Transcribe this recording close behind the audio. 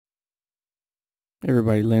Hey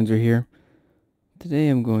everybody, Lanzer here. Today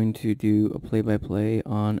I'm going to do a play-by-play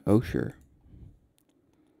on Oshur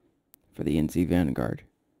for the NC Vanguard.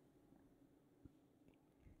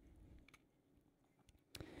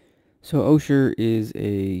 So Oshur is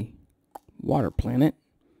a water continent,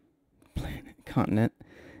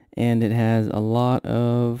 and it has a lot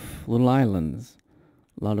of little islands,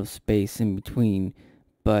 a lot of space in between,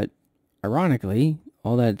 but ironically,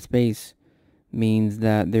 all that space means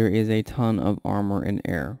that there is a ton of armor and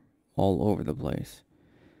air all over the place.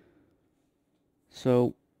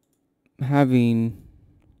 So being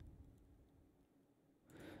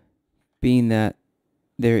that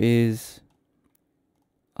there is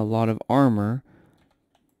a lot of armor,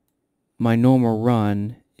 my normal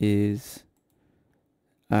run is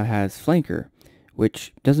has flanker,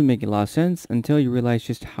 which doesn't make a lot of sense until you realize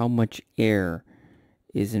just how much air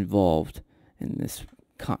is involved in this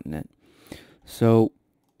continent. So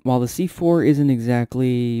while the C4 isn't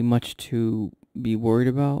exactly much to be worried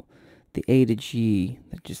about, the A to G,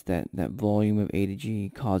 that volume of A to G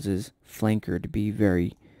causes flanker to be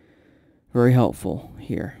very, very helpful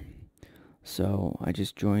here. So I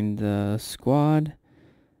just joined the squad,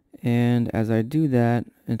 and as I do that,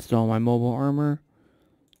 install my mobile armor,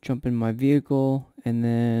 jump in my vehicle, and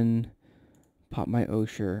then pop my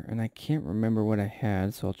Oshur. And I can't remember what I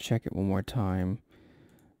had, so I'll check it one more time.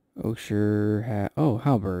 Oshur had, oh,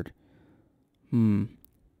 halberd.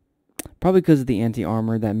 Probably because of the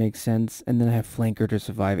anti-armor, that makes sense. And then I have flanker to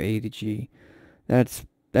survive A to G. That's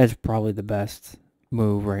probably the best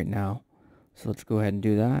move right now. So let's go ahead and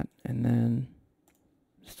do that, and then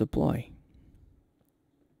just deploy.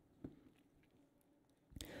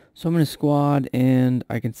 So I'm in a squad, and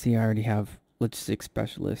I can see I already have logistics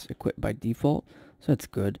specialist equipped by default, so that's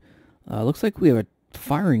good. Looks like we have a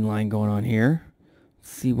firing line going on here.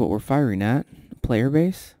 Let's see what we're firing at. A player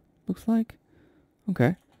base, looks like.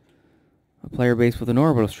 Okay. A player base with an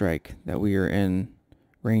orbital strike that we are in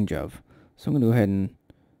range of. So I'm going to go ahead and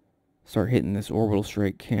start hitting this orbital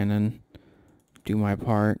strike cannon. Do my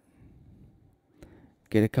part.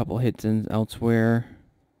 Get a couple hits in elsewhere.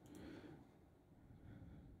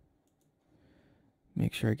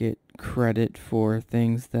 Make sure I get credit for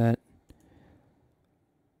things that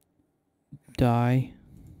die.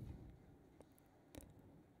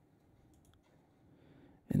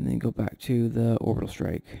 And then go back to the orbital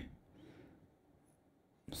strike.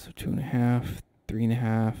 So 2.5,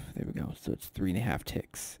 3.5. There we go. So it's 3.5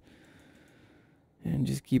 ticks. And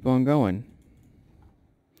just keep on going.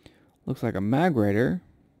 Looks like a mag rider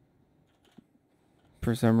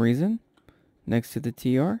for some reason next to the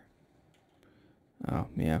TR. Oh,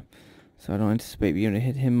 yeah. So I don't anticipate being able to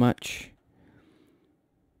hit him much.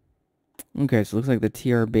 Okay, so it looks like the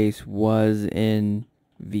TR base was in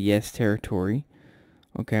VS territory.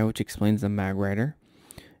 Okay, which explains the mag rider.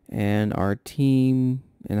 And our team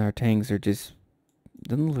and our tanks are just...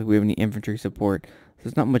 doesn't look like we have any infantry support. So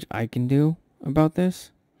there's not much I can do about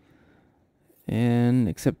this. And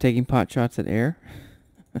except taking pot shots at air.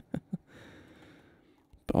 But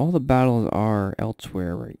all the battles are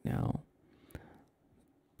elsewhere right now.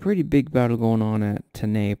 Pretty big battle going on at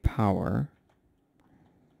Tene Power.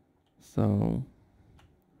 So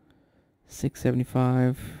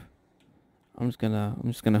 675. I'm just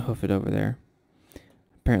gonna hoof it over there.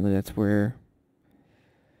 Apparently that's where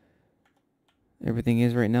everything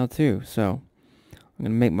is right now too. So I'm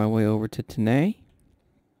gonna make my way over to Tene.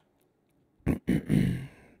 Don't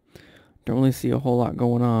really see a whole lot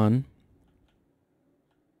going on.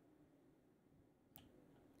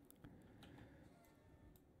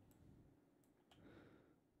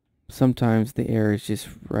 Sometimes the air is just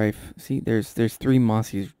rife. See, there's 3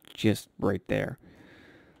 Mossies just right there.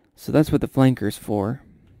 So that's what the flanker's for.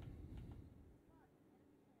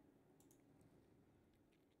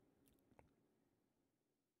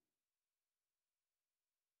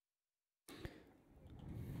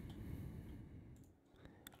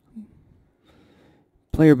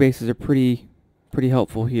 Player bases are pretty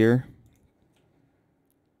helpful here.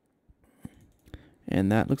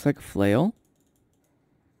 And that looks like a flail.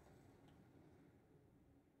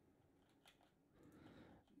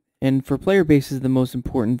 And for player bases, the most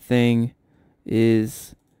important thing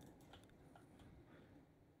is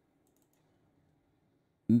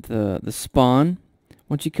the spawn.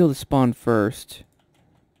 Once you kill the spawn first,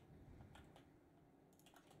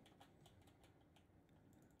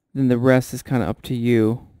 then the rest is kind of up to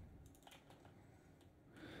you.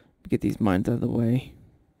 Get these mines out of the way.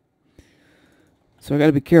 So I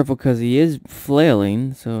gotta be careful because he is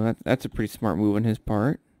flailing, so that's a pretty smart move on his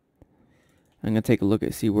part. I'm gonna take a look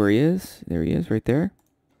at see where he is. There he is, right there.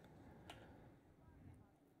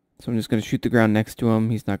 So I'm just going to shoot the ground next to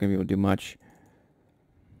him. He's not going to be able to do much.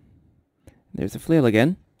 There's a flail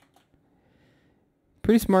again.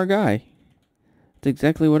 Pretty smart guy. That's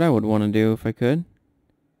exactly what I would want to do if I could.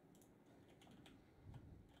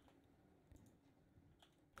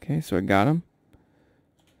 Okay, so I got him.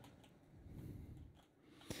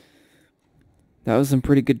 That was some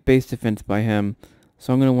pretty good base defense by him.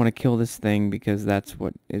 So I'm going to want to kill this thing because that's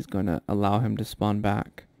what is going to allow him to spawn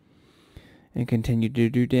back and continue to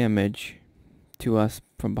do damage to us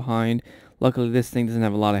from behind. Luckily, this thing doesn't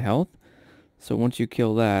have a lot of health. So once you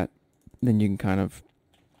kill that, then you can kind of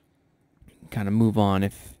move on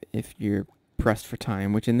if you're pressed for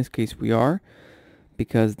time, which in this case we are,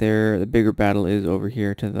 because the bigger battle is over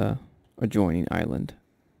here to the adjoining island.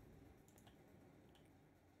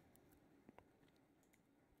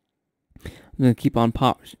 I'm going to keep on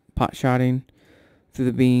pot shotting through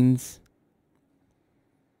the beans.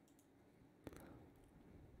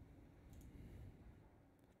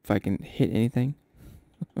 If I can hit anything.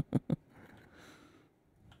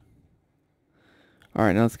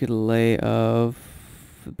 Alright, now let's get a lay of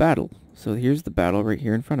the battle. So here's the battle right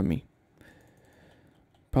here in front of me.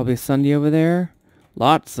 Probably a Sunday over there.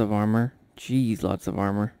 Lots of armor. Jeez, lots of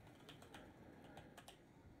armor.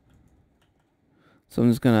 So I'm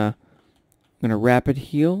just gonna rapid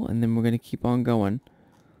heal, and then we're gonna keep on going.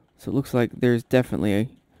 So it looks like there's definitely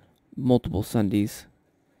multiple Sundays.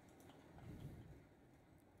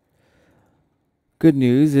 Good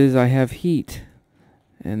news is I have heat,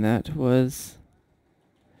 and that was...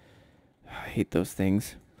 I hate those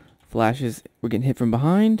things. Flashes. We're getting hit from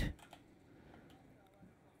behind.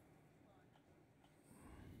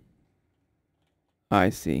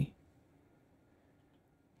 I see.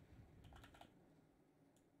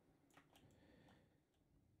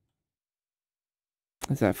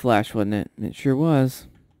 That's that flash, wasn't it? It sure was.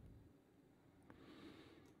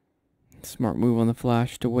 Smart move on the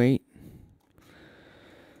flash to wait.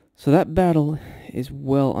 So that battle is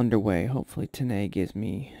well underway. Hopefully Tanae gives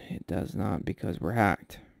me... It does not, because we're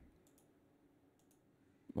hacked.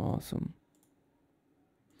 Awesome.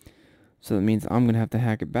 So that means I'm going to have to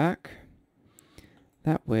hack it back.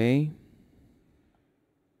 That way,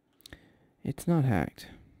 it's not hacked.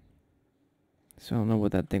 So I don't know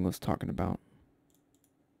what that thing was talking about.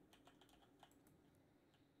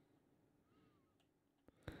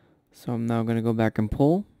 So I'm now going to go back and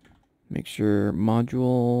pull. Make sure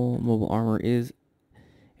module mobile armor is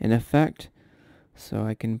in effect. So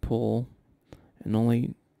I can pull and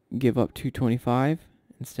only give up 225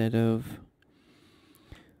 instead of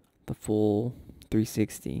the full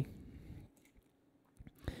 360.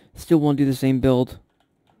 Still won't do the same build,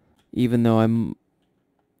 even though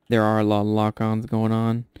there are a lot of lock-ons going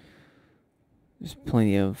on. There's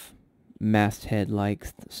plenty of masthead-like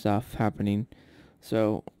stuff happening.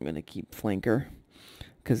 So I'm going to keep flanker,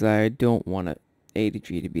 because I don't want A to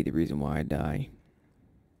G to be the reason why I die.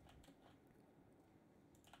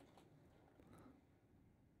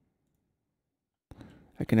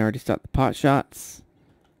 I can already stop the pot shots,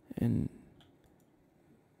 and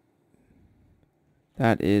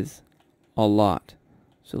that is a lot.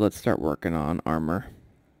 So let's start working on armor.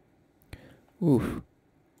 Oof.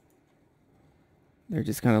 They're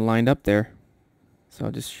just kind of lined up there. So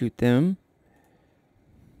I'll just shoot them.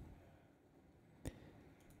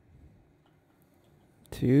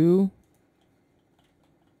 Two.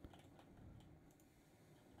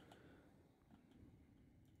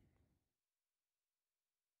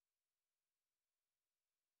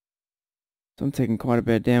 So I'm taking quite a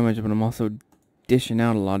bit of damage, but I'm also dishing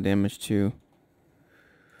out a lot of damage too.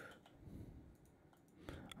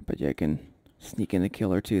 I bet you I can sneak in a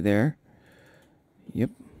kill or two there.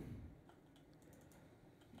 Yep.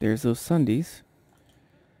 There's those Sundays.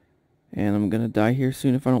 And I'm gonna die here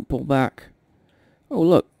soon if I don't pull back. Oh,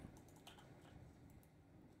 look.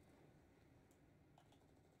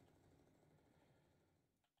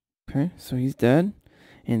 Okay, so he's dead.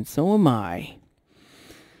 And so am I.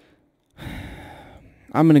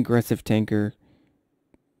 I'm an aggressive tanker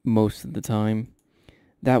most of the time.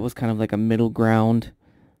 That was kind of like a middle ground,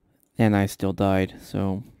 and I still died,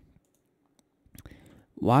 so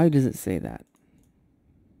why does it say that?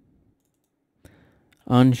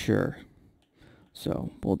 Unsure.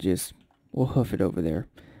 So we'll hoof it over there.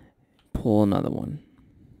 Pull another one.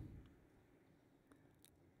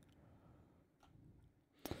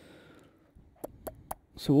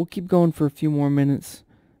 So we'll keep going for a few more minutes,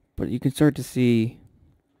 but you can start to see,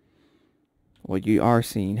 well, you are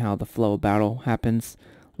seeing how the flow of battle happens.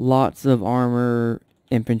 Lots of armor,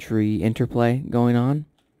 infantry interplay going on.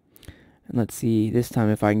 And let's see this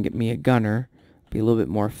time if I can get me a gunner, be a little bit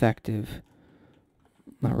more effective.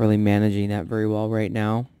 Not really managing that very well right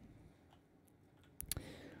now.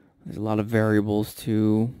 There's a lot of variables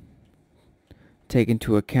to take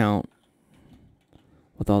into account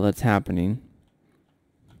with all that's happening.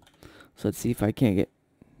 So let's see if I can't get...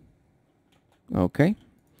 Okay.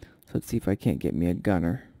 So let's see if I can't get me a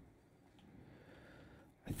gunner.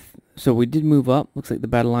 So we did move up. Looks like the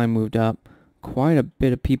battle line moved up. Quite a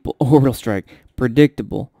bit of people. Orbital strike.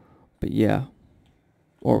 Predictable. But yeah.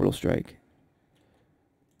 Orbital strike.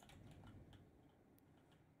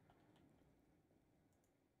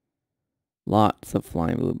 Lots of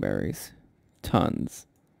flying blueberries. Tons.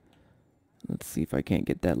 Let's see if I can't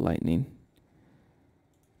get that lightning.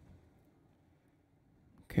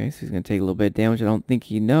 Okay, so he's going to take a little bit of damage. I don't think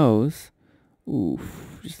he knows.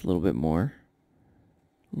 Oof, just a little bit more.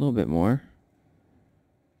 A little bit more.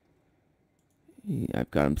 I've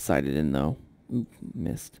got him sighted in though. Oop,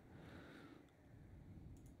 missed.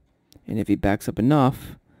 And if he backs up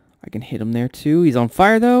enough, I can hit him there too. He's on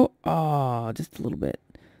fire though. Oh, just a little bit.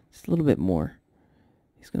 Just a little bit more.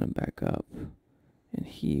 He's going to back up and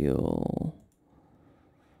heal.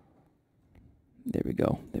 There we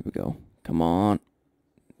go. There we go. Come on.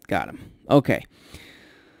 Got him. Okay.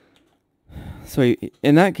 So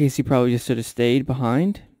in that case, he probably just should have stayed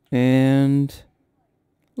behind. And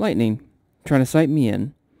lightning. Trying to sight me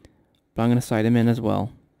in. But I'm going to sight him in as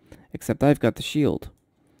well. Except I've got the shield.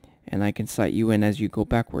 And I can sight you in as you go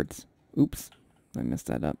backwards. Oops. I messed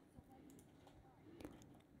that up.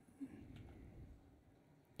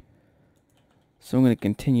 So I'm going to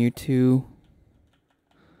continue to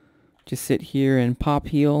just sit here and pop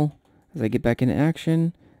heal as I get back into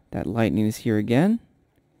action. That lightning is here again.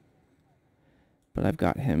 But I've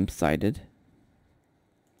got him sighted.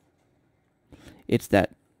 It's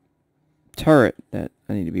that turret that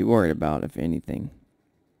I need to be worried about, if anything.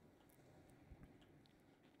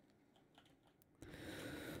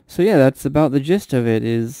 So yeah, that's about the gist of it,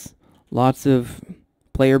 is lots of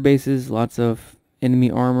player bases, lots of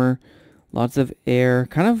enemy armor, lots of air,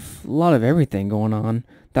 kind of a lot of everything going on.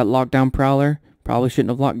 That lockdown prowler probably shouldn't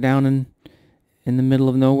have locked down in the middle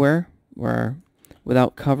of nowhere, where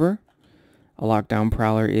without cover. A lockdown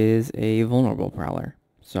prowler is a vulnerable prowler.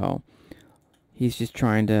 So he's just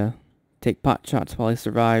trying to take pot shots while he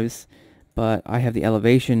survives, but I have the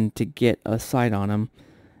elevation to get a sight on him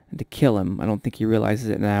and to kill him. I don't think he realizes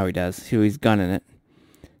it now. He does. So he's gunning it.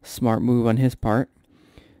 Smart move on his part.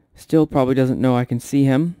 Still probably doesn't know I can see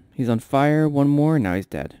him. He's on fire. One more. Now he's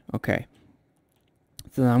dead. Okay.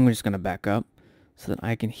 So now I'm just going to back up so that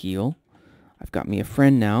I can heal. I've got me a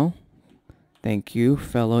friend now. Thank you,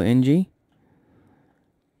 fellow NG.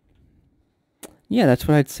 Yeah, that's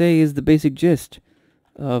what I'd say is the basic gist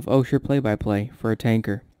of Oshur play-by-play for a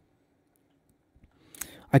tanker.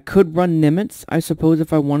 I could run Nimitz, I suppose,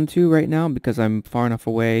 if I wanted to right now, because I'm far enough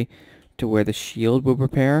away to where the shield will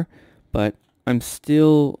repair, but I'm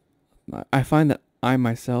still... I find that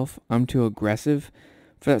I'm too aggressive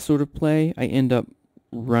for that sort of play. I end up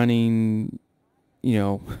running, you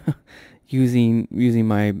know, using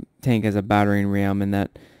my tank as a battering ram, and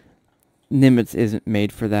that Nimitz isn't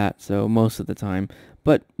made for that, so most of the time.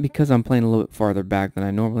 But because I'm playing a little bit farther back than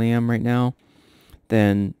I normally am right now,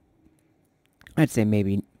 then I'd say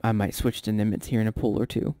maybe I might switch to Nimitz here in a pull or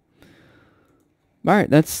two. Alright,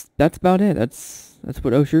 that's about it. That's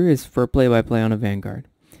what Oshur is for play-by-play on a Vanguard.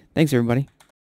 Thanks, everybody.